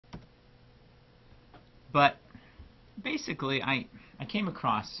But basically, I came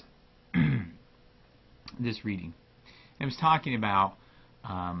across this reading. It was talking about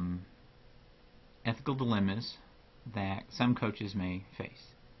ethical dilemmas that some coaches may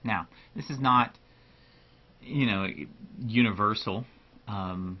face. Now, this is not, universal.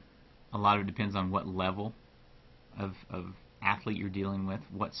 A lot of it depends on what level of athlete you're dealing with,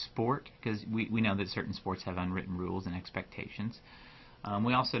 what sport, because we know that certain sports have unwritten rules and expectations.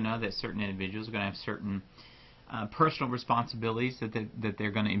 We also know that certain individuals are going to have certain personal responsibilities that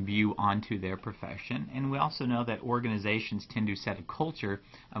they're going to imbue onto their profession. And we also know that organizations tend to set a culture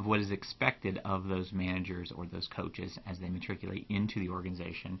of what is expected of those managers or those coaches as they matriculate into the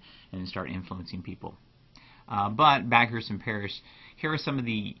organization and start influencing people. But Baghurst and Parrish, here are some of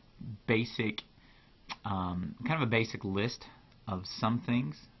the basic, kind of a basic list of some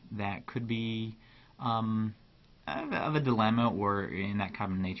things that could be of a dilemma or in that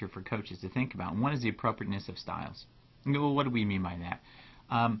kind of nature for coaches to think about. And one is the appropriateness of styles. Well, what do we mean by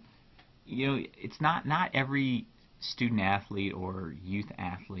that? It's not every student athlete or youth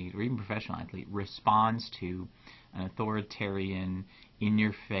athlete or even professional athlete responds to an authoritarian,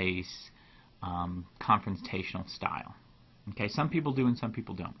 in-your-face, confrontational style. Okay, some people do and some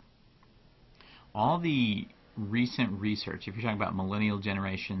people don't. All the recent research, if you're talking about millennial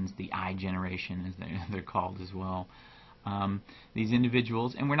generations, the I generation as they're called as well, these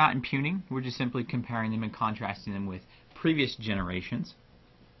individuals, and we're not impugning, we're just simply comparing them and contrasting them with previous generations,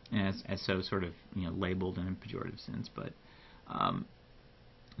 as so sort of labeled in a pejorative sense, but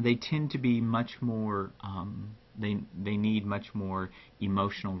they tend to be much more, they need much more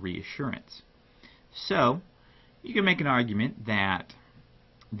emotional reassurance. So you can make an argument that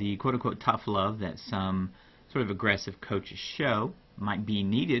the quote-unquote tough love that some sort of aggressive coaches show might be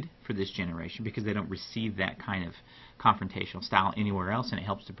needed for this generation because they don't receive that kind of confrontational style anywhere else, and it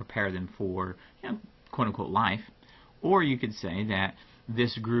helps to prepare them for quote-unquote life. Or you could say that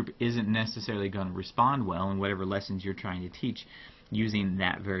this group isn't necessarily going to respond well, and whatever lessons you're trying to teach using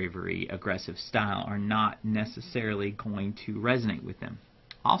that very, very aggressive style are not necessarily going to resonate with them.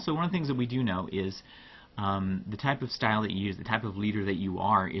 Also, one of the things that we do know is the type of style that you use, the type of leader that you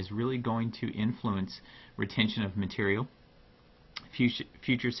are, is really going to influence retention of material,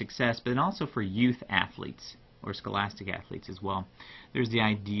 future success, but then also for youth athletes or scholastic athletes as well. There's the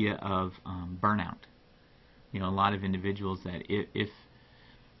idea of burnout. A lot of individuals that if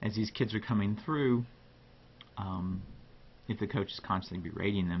as these kids are coming through, if the coach is constantly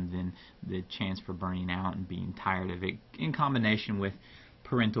berating them, then the chance for burning out and being tired of it, in combination with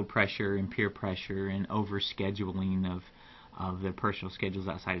parental pressure and peer pressure and overscheduling of their personal schedules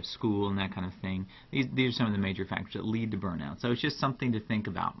outside of school and that kind of thing. These are some of the major factors that lead to burnout. So it's just something to think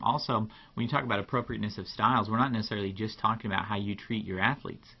about. Also, when you talk about appropriateness of styles, we're not necessarily just talking about how you treat your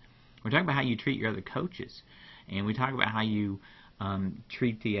athletes. We're talking about how you treat your other coaches. And we talk about how you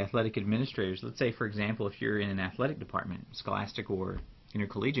treat the athletic administrators. Let's say, for example, if you're in an athletic department, scholastic or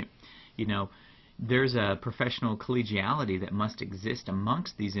intercollegiate, there's a professional collegiality that must exist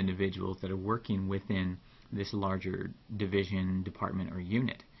amongst these individuals that are working within this larger division, department, or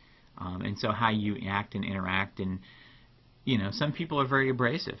unit. And so how you act and interact, and some people are very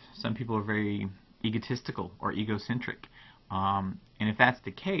abrasive, some people are very egotistical or egocentric. And if that's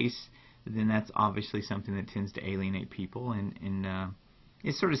the case, then that's obviously something that tends to alienate people and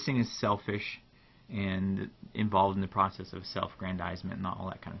is sort of seen as selfish and involved in the process of self-aggrandizement and all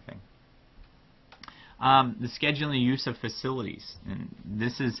that kind of thing. The scheduling and use of facilities, and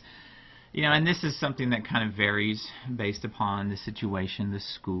this is, and this is something that kind of varies based upon the situation, the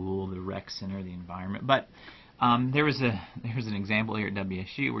school, the rec center, the environment. But there was an example here at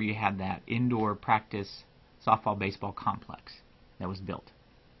WSU where you had that indoor practice softball baseball complex that was built,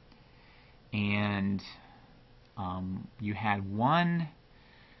 and you had one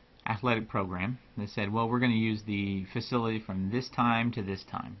athletic program that said, well, we're going to use the facility from this time to this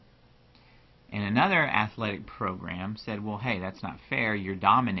time. And another athletic program said, well, hey, that's not fair. You're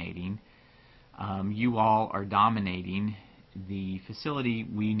dominating. You all are dominating the facility.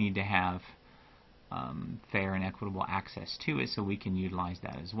 We need to have fair and equitable access to it so we can utilize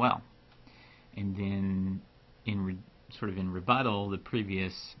that as well. And then in rebuttal, the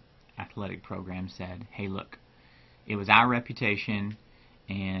previous athletic program said, hey, look, it was our reputation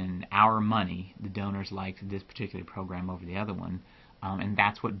and our money. The donors liked this particular program over the other one. And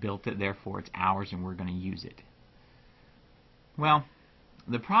that's what built it, therefore it's ours and we're going to use it. Well,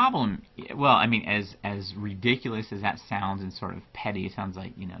 the problem, as ridiculous as that sounds and sort of petty, it sounds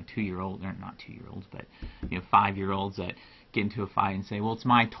like, 2-year-olds, or not 2-year-olds, but 5-year-olds that get into a fight and say, well, it's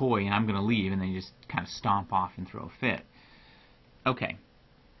my toy and I'm going to leave, and they just kind of stomp off and throw a fit. Okay,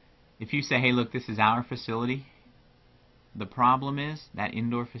 If you say, hey, look, this is our facility, the problem is that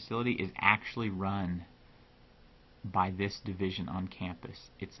indoor facility is actually run by this division on campus.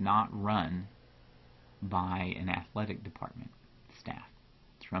 It's not run by an athletic department staff.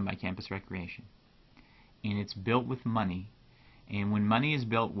 It's run by campus recreation. And it's built with money. And when money is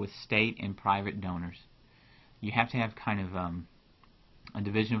built with state and private donors, you have to have kind of a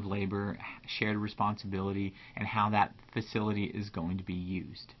division of labor, shared responsibility, and how that facility is going to be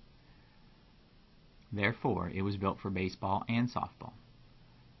used. Therefore, it was built for baseball and softball.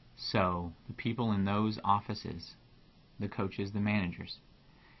 So the people in those offices, the coaches, the managers,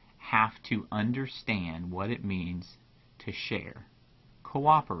 have to understand what it means to share,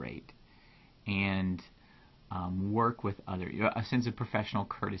 cooperate, and work with others. A sense of professional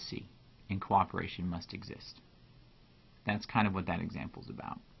courtesy and cooperation must exist. That's kind of what that example is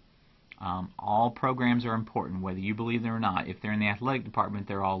about. All programs are important, whether you believe them or not. If they're in the athletic department,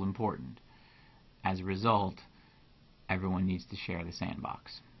 they're all important. As a result, everyone needs to share the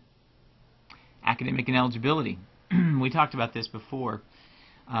sandbox. Academic ineligibility. We talked about this before.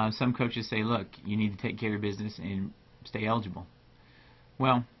 Some coaches say, look, you need to take care of your business and stay eligible.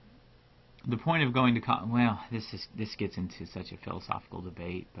 Well, the point of going to college, well, this gets into such a philosophical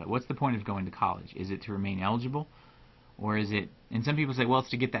debate, but what's the point of going to college? Is it to remain eligible? Or is it, and some people say, well, it's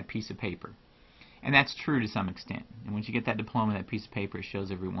to get that piece of paper. And that's true to some extent. And once you get that diploma, that piece of paper, it shows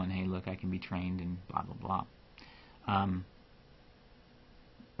everyone, hey, look, I can be trained and blah, blah, blah.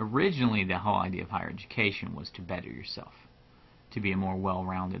 Originally, the whole idea of higher education was to better yourself, to be a more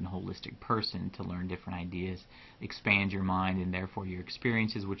well-rounded and holistic person, to learn different ideas, expand your mind, and therefore your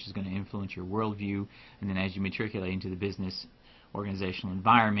experiences, which is going to influence your worldview. And then as you matriculate into the business organizational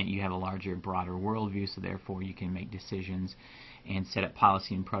environment, you have a larger, broader worldview, so therefore you can make decisions and set up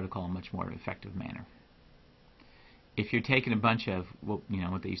policy and protocol in a much more effective manner. If you're taking a bunch of what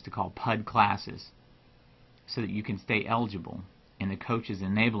they used to call PUD classes so that you can stay eligible, and the coach is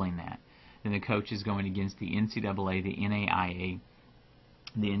enabling that, then the coach is going against the NCAA, the NAIA,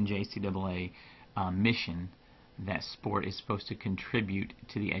 the NJCAA mission that sport is supposed to contribute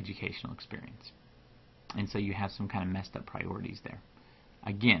to the educational experience. And so you have some kind of messed up priorities there.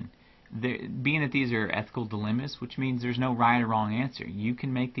 Again, being that these are ethical dilemmas, which means there's no right or wrong answer. You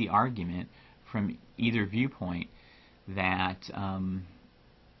can make the argument from either viewpoint that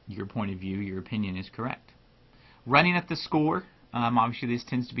your point of view, your opinion is correct. Running up the score, obviously this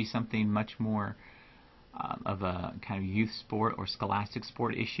tends to be something much more of a kind of youth sport or scholastic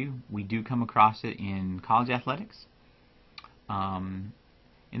sport issue. We do come across it in college athletics. In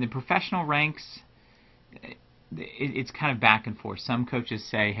the professional ranks, it's kind of back and forth. Some coaches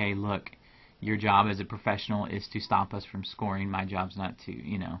say, hey, look, your job as a professional is to stop us from scoring. My job's not to,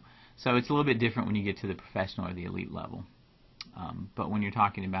 So it's a little bit different when you get to the professional or the elite level. But when you're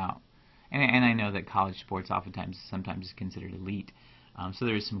talking about, and I know that college sports sometimes is considered elite, so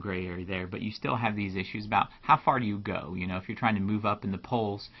there is some gray area there, but you still have these issues about how far do you go? If you're trying to move up in the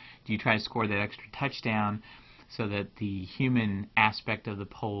polls, do you try to score that extra touchdown so that the human aspect of the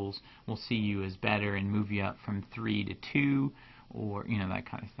polls will see you as better and move you up from 3 to 2, or that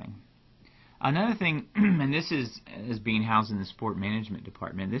kind of thing. Another thing, and this is being housed in the sport management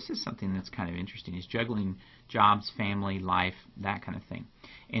department, this is something that's kind of interesting, is juggling jobs, family, life, that kind of thing.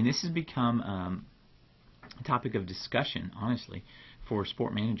 And this has become a topic of discussion, honestly, for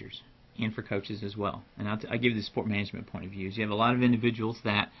sport managers and for coaches as well. And I'll give you the sport management point of view. You have a lot of individuals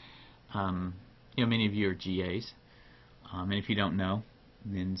that many of you are GAs, and if you don't know,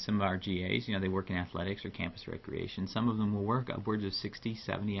 then some of our GAs, they work in athletics or campus recreation. Some of them will work upwards of 60,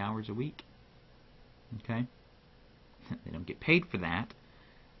 70 hours a week. Okay? They don't get paid for that,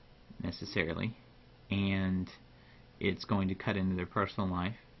 necessarily, and it's going to cut into their personal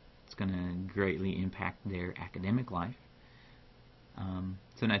life. It's going to greatly impact their academic life.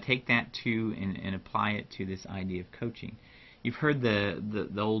 So now take that and apply it to this idea of coaching. You've heard the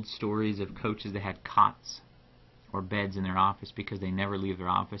old stories of coaches that had cots or beds in their office because they never leave their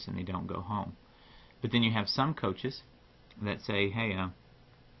office and they don't go home. But then you have some coaches that say, hey, I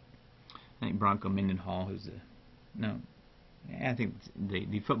think Bronco Mendenhall, I think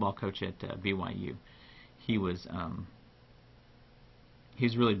the football coach at BYU, he was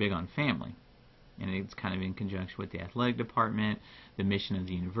really big on family. And it's kind of in conjunction with the athletic department, the mission of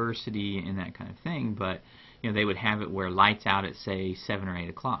the university, and that kind of thing. But they would have it where lights out at, say, 7 or 8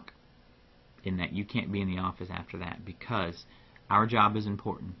 o'clock, in that you can't be in the office after that, because our job is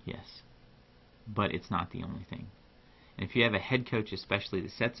important, yes, but it's not the only thing. And if you have a head coach especially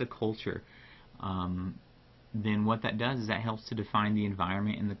that sets a culture, then what that does is that helps to define the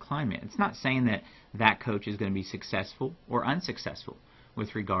environment and the climate. It's not saying that that coach is going to be successful or unsuccessful.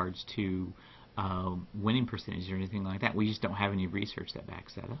 with regards to winning percentage or anything like that. We just don't have any research that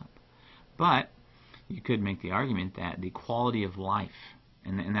backs that up. But you could make the argument that the quality of life,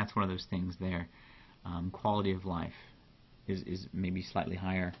 and that's one of those things there, quality of life is maybe slightly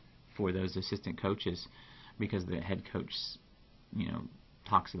higher for those assistant coaches, because the head coach,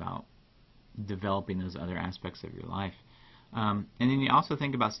 talks about developing those other aspects of your life. And then you also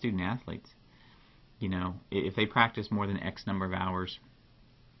think about student athletes. If they practice more than X number of hours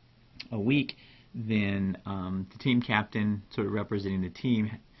a week, then the team captain, sort of representing the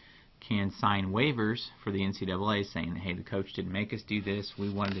team, can sign waivers for the NCAA saying, hey, the coach didn't make us do this,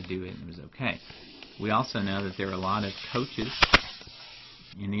 we wanted to do it, and it was okay. We also know that there are a lot of coaches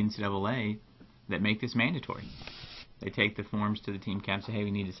in the NCAA that make this mandatory. They take the forms to the team captain and say, hey,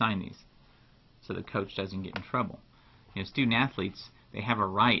 we need to sign these, so the coach doesn't get in trouble. Student athletes, they have a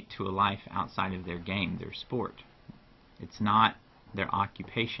right to a life outside of their game, their sport. It's not their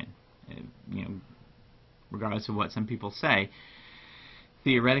occupation. Regardless of what some people say,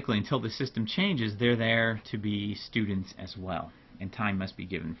 theoretically, until the system changes, they're there to be students as well, and time must be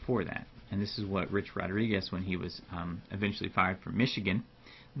given for that. And this is what Rich Rodriguez, when he was eventually fired from Michigan,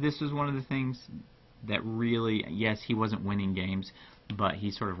 this was one of the things that really, yes, he wasn't winning games, but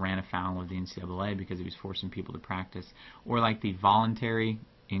he sort of ran afoul of the NCAA because he was forcing people to practice, or like the voluntary,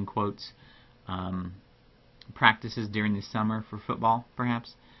 in quotes, practices during the summer for football,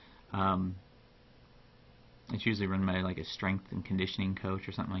 perhaps. It's usually run by like a strength and conditioning coach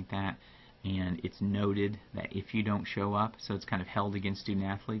or something like that, and it's noted that if you don't show up, so it's kind of held against student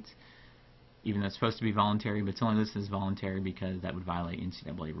athletes, even though it's supposed to be voluntary, but it's only listed as voluntary because that would violate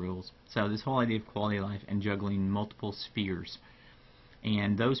NCAA rules. So this whole idea of quality of life and juggling multiple spheres,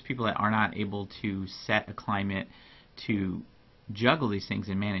 and those people that are not able to set a climate to juggle these things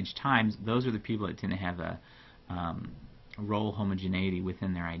and manage times, those are the people that tend to have a role homogeneity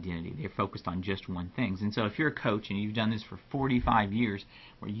within their identity. They're focused on just one thing. And so if you're a coach and you've done this for 45 years,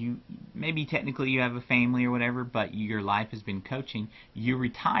 where you maybe technically you have a family or whatever, but your life has been coaching, you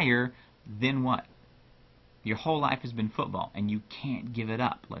retire, then what? Your whole life has been football and you can't give it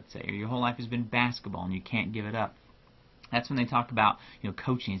up, let's say, or your whole life has been basketball and you can't give it up. That's when they talk about,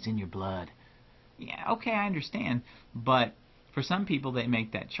 coaching is in your blood. Yeah, okay, I understand, but for some people they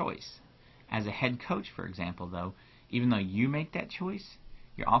make that choice. As a head coach, for example, though, even though you make that choice,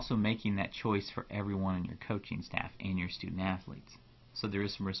 you're also making that choice for everyone on your coaching staff and your student athletes. So there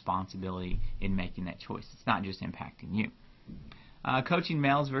is some responsibility in making that choice. It's not just impacting you. Coaching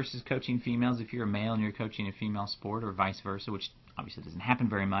males versus coaching females. If you're a male and you're coaching a female sport, or vice versa, which obviously doesn't happen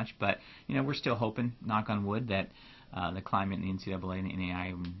very much, but we're still hoping, knock on wood, that the climate in the NCAA and the NAI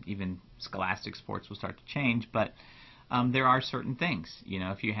and even scholastic sports will start to change. But there are certain things.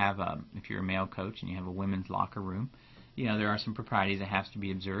 If you're a male coach and you have a women's locker room, there are some proprieties that have to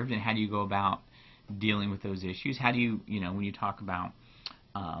be observed. And how do you go about dealing with those issues? How do you, when you talk about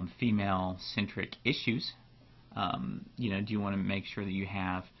female-centric issues, do you want to make sure that you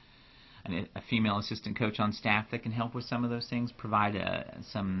have a female assistant coach on staff that can help with some of those things, provide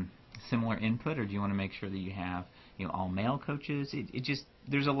some similar input, or do you want to make sure that you have all male coaches?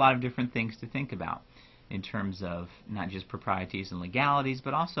 There's a lot of different things to think about in terms of not just proprieties and legalities,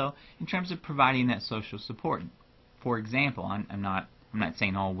 but also in terms of providing that social support. For example, I'm not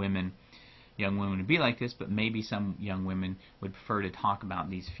saying all young women would be like this, but maybe some young women would prefer to talk about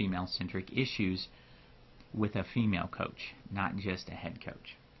these female-centric issues with a female coach, not just a head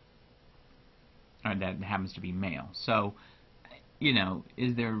coach, or that happens to be male. So,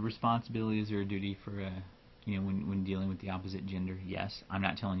 is there a responsibility, is there a duty for when dealing with the opposite gender? Yes. I'm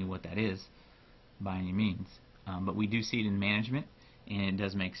not telling you what that is by any means, but we do see it in management, and it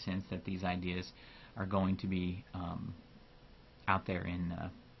does make sense that these ideas are going to be out there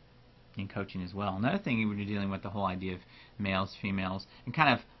in coaching as well. Another thing, when you're dealing with the whole idea of males, females, and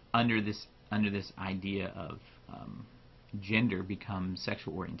kind of under this idea of gender becomes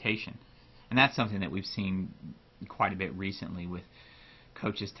sexual orientation, and that's something that we've seen quite a bit recently with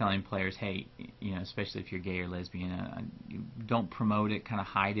coaches telling players, hey, especially if you're gay or lesbian, don't promote it, kind of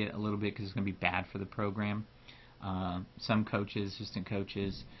hide it a little bit because it's going to be bad for the program. Some coaches, assistant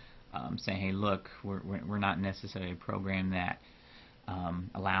coaches, say, hey, look, we're not necessarily a program that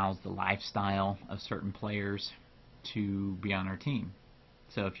allows the lifestyle of certain players to be on our team.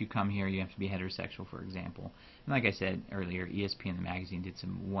 So if you come here, you have to be heterosexual, for example. And like I said earlier, ESPN, the magazine, did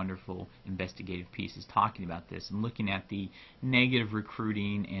some wonderful investigative pieces talking about this and looking at the negative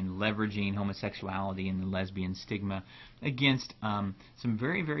recruiting and leveraging homosexuality and the lesbian stigma against some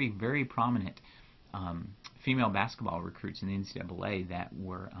very, very, very prominent female basketball recruits in the NCAA that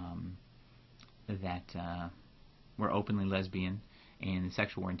were openly lesbian and the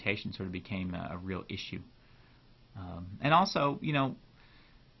sexual orientation sort of became a real issue. And also,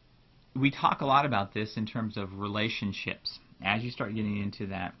 we talk a lot about this in terms of relationships. As you start getting into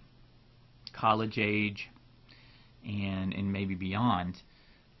that college age and maybe beyond,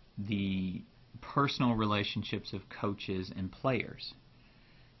 the personal relationships of coaches and players.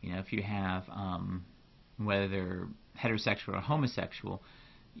 If you have, whether they're heterosexual or homosexual,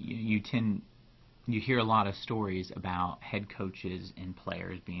 you hear a lot of stories about head coaches and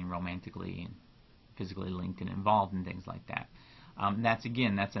players being romantically and physically linked and involved and things like that.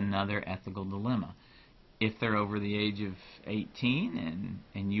 That's another ethical dilemma. If they're over the age of 18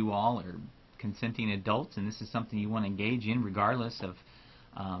 and you all are consenting adults and this is something you want to engage in regardless of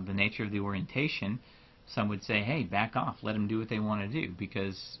the nature of the orientation, some would say, hey, back off, let them do what they want to do,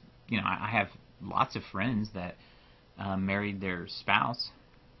 because I have lots of friends that married their spouse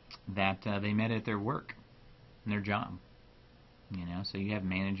that they met at their work and their job. So you have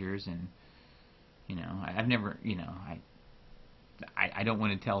managers, and I've never, I don't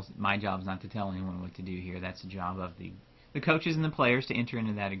want to tell, my job's not to tell anyone what to do here. That's the job of the coaches and the players to enter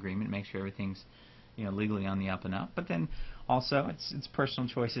into that agreement, make sure everything's legally on the up and up. But then also it's personal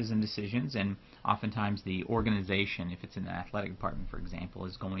choices and decisions, and oftentimes the organization, if it's in the athletic department, for example,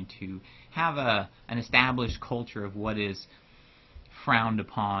 is going to have an established culture of what is frowned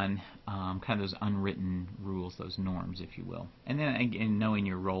upon, kind of those unwritten rules, those norms, if you will. And then again, knowing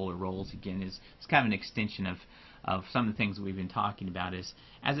your role or roles again is kind of an extension of some of the things that we've been talking about. Is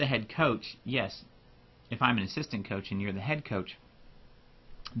as a head coach, yes, if I'm an assistant coach and you're the head coach,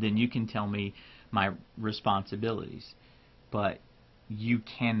 then you can tell me my responsibilities, but you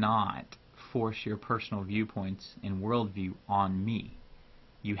cannot force your personal viewpoints and worldview on me.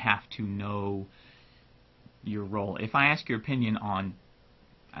 You have to know your role. If I ask your opinion on,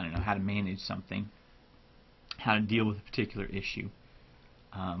 I don't know, how to manage something, how to deal with a particular issue,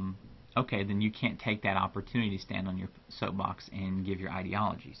 okay, then you can't take that opportunity to stand on your soapbox and give your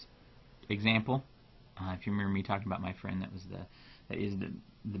ideologies. Example, if you remember me talking about my friend that is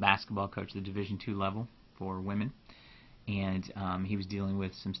the basketball coach at the Division II level for women, and he was dealing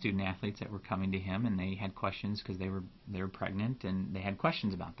with some student athletes that were coming to him, and they had questions because they were pregnant, and they had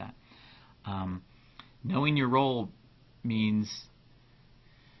questions about that. Knowing your role means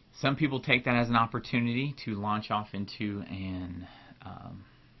some people take that as an opportunity to launch off into an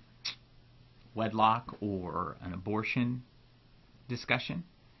wedlock or an abortion discussion.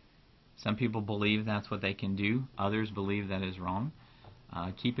 Some people believe that's what they can do. Others believe that is wrong.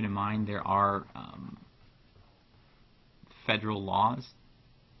 Keeping in mind there are federal laws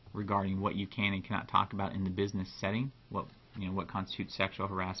regarding what you can and cannot talk about in the business setting, what constitutes sexual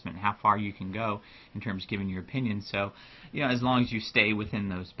harassment, and how far you can go in terms of giving your opinion. So, as long as you stay within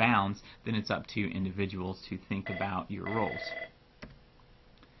those bounds, then it's up to individuals to think about your roles.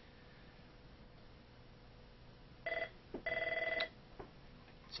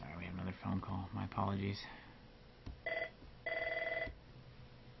 Sorry, we have another phone call. My apologies.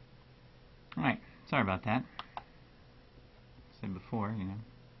 Alright, sorry about that. I said before,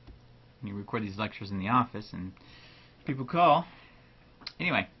 you record these lectures in the office and people call.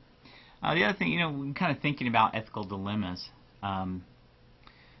 Anyway, the other thing, kind of thinking about ethical dilemmas.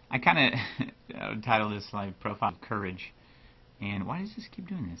 I kind of titled this like Profile of Courage. And why does this keep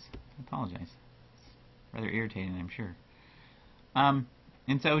doing this? I apologize. It's rather irritating, I'm sure.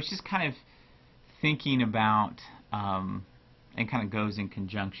 And so it's just kind of thinking about, and kind of goes in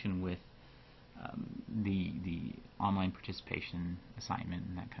conjunction with the online participation assignment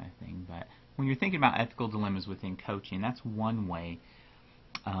and that kind of thing. But when you're thinking about ethical dilemmas within coaching, that's one way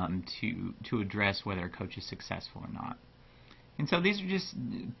to address whether a coach is successful or not. And so these are just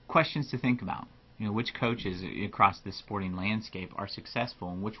questions to think about. Which coaches across the sporting landscape are successful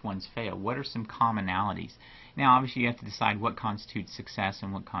and which ones fail? What are some commonalities? Now, obviously, you have to decide what constitutes success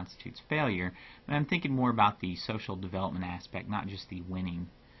and what constitutes failure. But I'm thinking more about the social development aspect, not just the winning.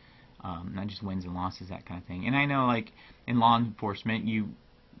 Not just wins and losses, that kind of thing. And I know, like in law enforcement, you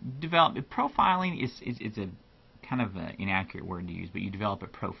develop profiling is a kind of an inaccurate word to use, but you develop a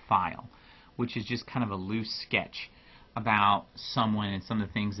profile, which is just kind of a loose sketch about someone and some of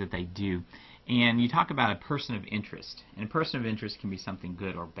the things that they do. And you talk about a person of interest, and a person of interest can be something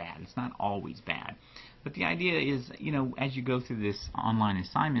good or bad. It's not always bad. But the idea is, as you go through this online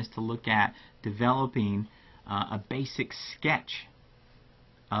assignment, is to look at developing a basic sketch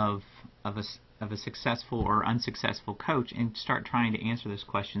of a successful or unsuccessful coach, and start trying to answer those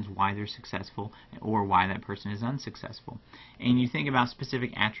questions, why they're successful or why that person is unsuccessful. And you think about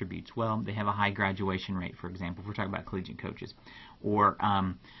specific attributes. Well, they have a high graduation rate, for example, if we're talking about collegiate coaches. Or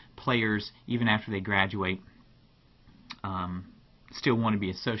players, even after they graduate, still want to be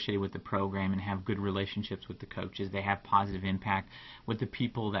associated with the program and have good relationships with the coaches. They have positive impact with the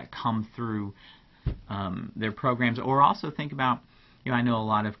people that come through their programs. Or also think about, I know a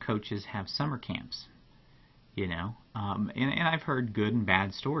lot of coaches have summer camps, and I've heard good and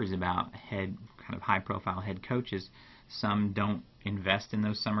bad stories about kind of high-profile head coaches. Some don't invest in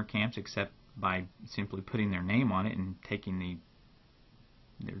those summer camps except by simply putting their name on it and taking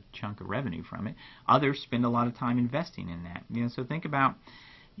their chunk of revenue from it. Others spend a lot of time investing in that. So think about,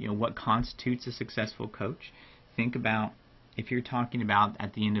 what constitutes a successful coach. Think about, if you're talking about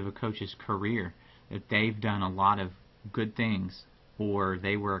at the end of a coach's career that they've done a lot of good things, or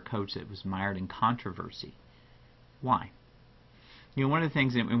they were a coach that was mired in controversy. Why? One of the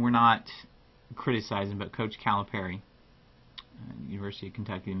things, and we're not criticizing, but Coach Calipari, University of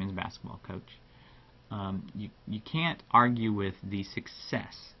Kentucky, the men's basketball coach, you can't argue with the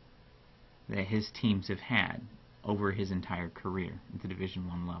success that his teams have had over his entire career at the Division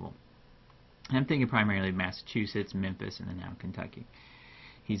I level. And I'm thinking primarily of Massachusetts, Memphis, and then now Kentucky.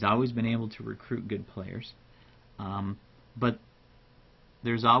 He's always been able to recruit good players, but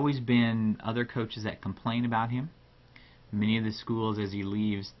there's always been other coaches that complain about him. Many of the schools, as he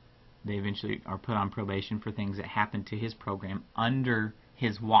leaves, they eventually are put on probation for things that happened to his program under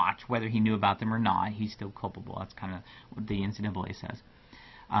his watch. Whether he knew about them or not, he's still culpable. That's kind of what the NCAA says.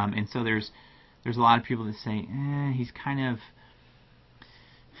 And so there's a lot of people that say,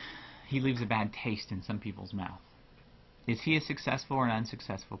 he leaves a bad taste in some people's mouth. Is he a successful or an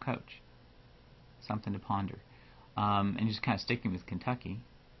unsuccessful coach? Something to ponder. And just kind of sticking with Kentucky,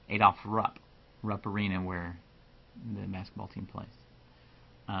 Adolph Rupp Arena, where the basketball team plays,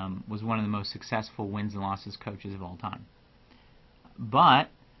 was one of the most successful wins and losses coaches of all time. But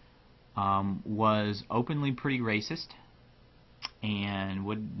was openly pretty racist and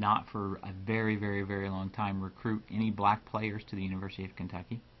would not for a very, very, very long time recruit any black players to the University of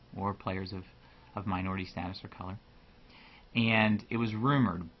Kentucky or players of minority status or color. And it was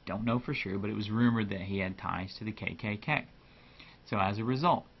rumored, don't know for sure, but it was rumored that he had ties to the KKK. So as a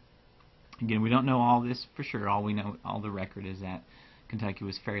result, again, we don't know all this for sure. All we know, all the record is that Kentucky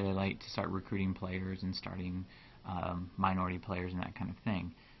was fairly late to start recruiting players and starting minority players and that kind of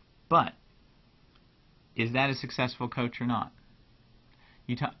thing. But is that a successful coach or not?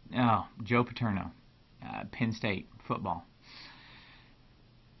 Joe Paterno, Penn State football.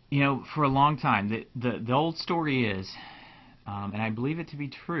 For a long time, the old story is, and I believe it to be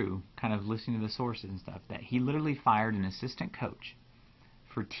true, kind of listening to the sources and stuff, that he literally fired an assistant coach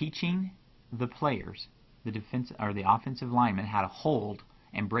for teaching the players, the offensive linemen, how to hold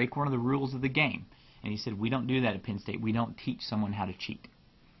and break one of the rules of the game. And he said, we don't do that at Penn State. We don't teach someone how to cheat.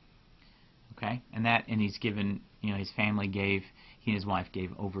 Okay? And he's given, his family gave, he and his wife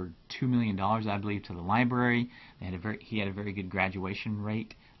gave over $2 million, I believe, to the library. He had a very good graduation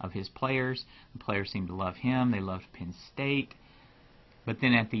rate of his players. The players seemed to love him. They loved Penn State. But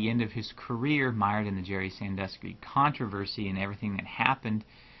then at the end of his career, mired in the Jerry Sandusky controversy and everything that happened,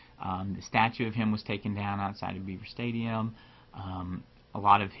 the statue of him was taken down outside of Beaver Stadium. A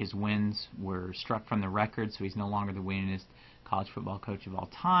lot of his wins were struck from the record, so he's no longer the winningest college football coach of all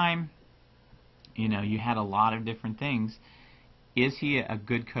time. You had a lot of different things. Is he a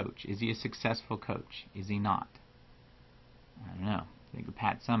good coach? Is he a successful coach? Is he not? I don't know. Think of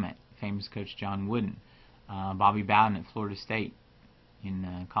Pat Summitt, famous coach John Wooden, Bobby Bowden at Florida State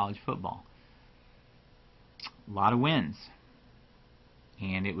in college football. A lot of wins.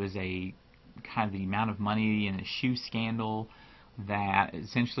 And it was a kind of the amount of money in a shoe scandal that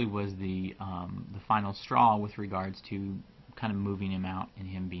essentially was the final straw with regards to kind of moving him out and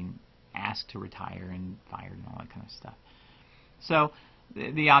him being asked to retire and fired and all that kind of stuff. So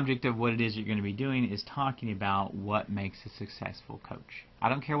the object of what it is you're going to be doing is talking about what makes a successful coach. I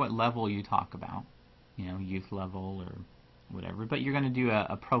don't care what level you talk about, youth level or whatever, but you're going to do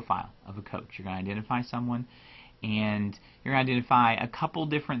a profile of a coach. You're going to identify someone, and you're going to identify a couple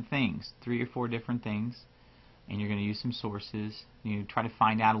different things, 3 or 4 different things, and you're going to use some sources. You try to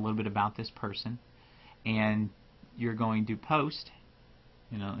find out a little bit about this person, and you're going to post,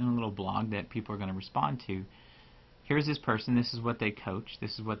 in a little blog that people are going to respond to. Here's this person, this is what they coach,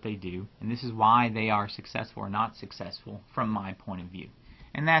 this is what they do, and this is why they are successful or not successful from my point of view.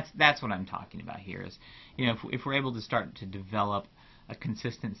 And that's what I'm talking about here is, if we're able to start to develop a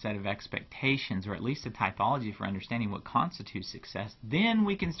consistent set of expectations, or at least a typology for understanding what constitutes success, then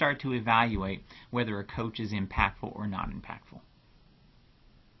we can start to evaluate whether a coach is impactful or not impactful.